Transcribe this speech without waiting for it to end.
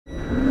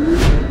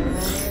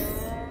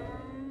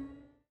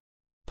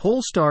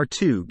Polestar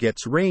 2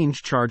 gets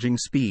range, charging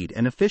speed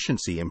and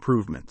efficiency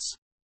improvements.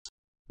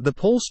 The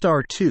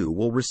Polestar 2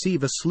 will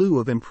receive a slew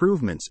of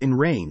improvements in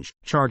range,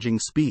 charging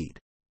speed,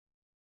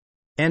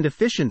 and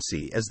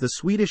efficiency as the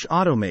Swedish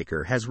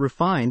automaker has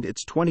refined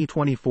its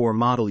 2024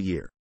 model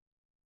year.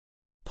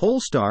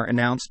 Polestar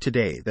announced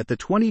today that the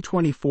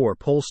 2024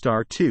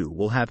 Polestar 2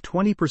 will have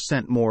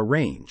 20% more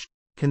range,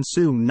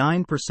 consume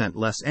 9%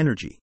 less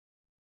energy,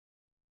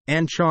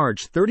 and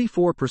charge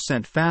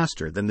 34%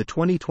 faster than the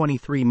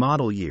 2023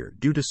 model year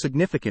due to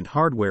significant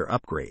hardware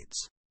upgrades.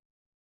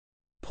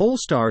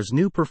 Polestar's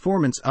new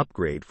performance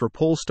upgrade for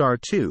Polestar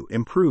 2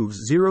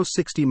 improves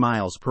 0-60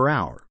 miles per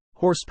hour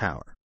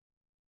horsepower,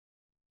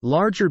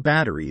 larger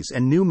batteries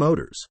and new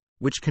motors,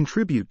 which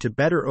contribute to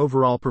better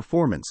overall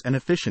performance and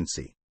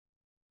efficiency,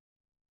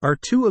 are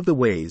two of the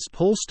ways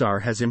Polestar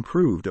has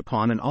improved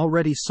upon an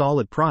already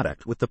solid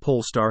product with the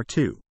Polestar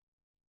 2.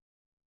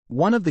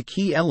 One of the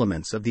key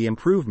elements of the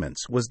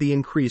improvements was the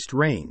increased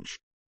range,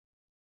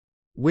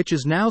 which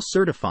is now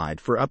certified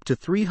for up to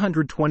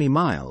 320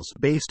 miles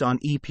based on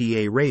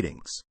EPA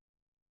ratings.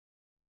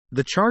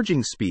 The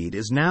charging speed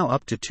is now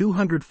up to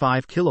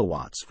 205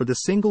 kilowatts for the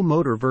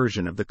single-motor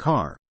version of the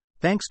car,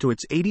 thanks to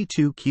its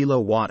 82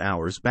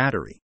 kilowatt-hours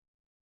battery.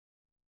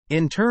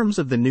 In terms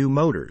of the new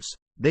motors,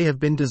 they have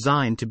been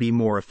designed to be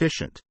more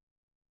efficient,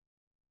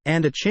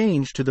 and a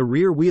change to the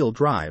rear-wheel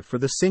drive for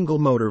the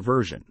single-motor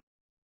version,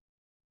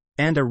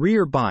 and a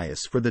rear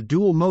bias for the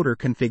dual-motor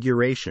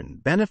configuration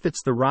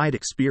benefits the ride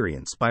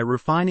experience by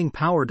refining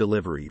power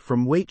delivery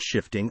from weight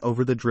shifting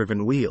over the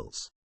driven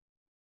wheels.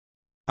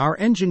 Our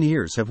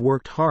engineers have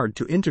worked hard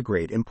to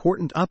integrate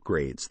important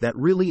upgrades that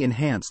really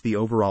enhance the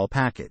overall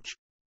package,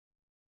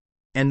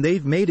 and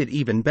they've made it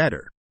even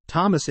better,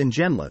 Thomas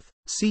Ingenlath,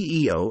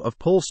 CEO of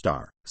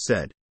Polestar,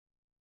 said.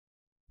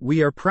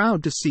 We are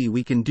proud to see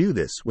we can do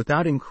this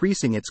without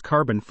increasing its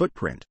carbon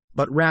footprint,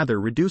 but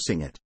rather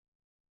reducing it.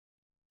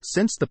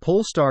 Since the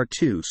Polestar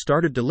 2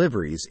 started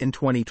deliveries in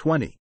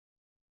 2020,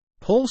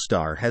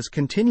 Polestar has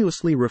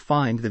continuously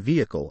refined the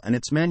vehicle and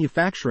its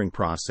manufacturing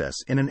process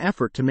in an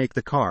effort to make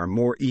the car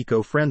more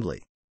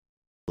eco-friendly.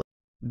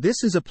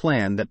 This is a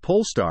plan that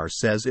Polestar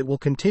says it will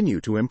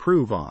continue to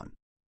improve on,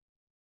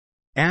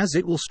 as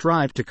it will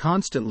strive to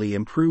constantly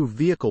improve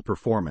vehicle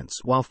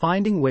performance while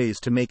finding ways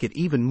to make it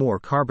even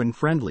more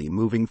carbon-friendly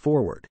moving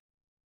forward.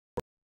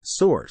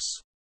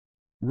 Source: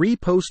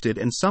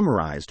 reposted and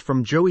summarized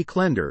from Joey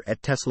Klender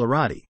at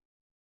Teslarati.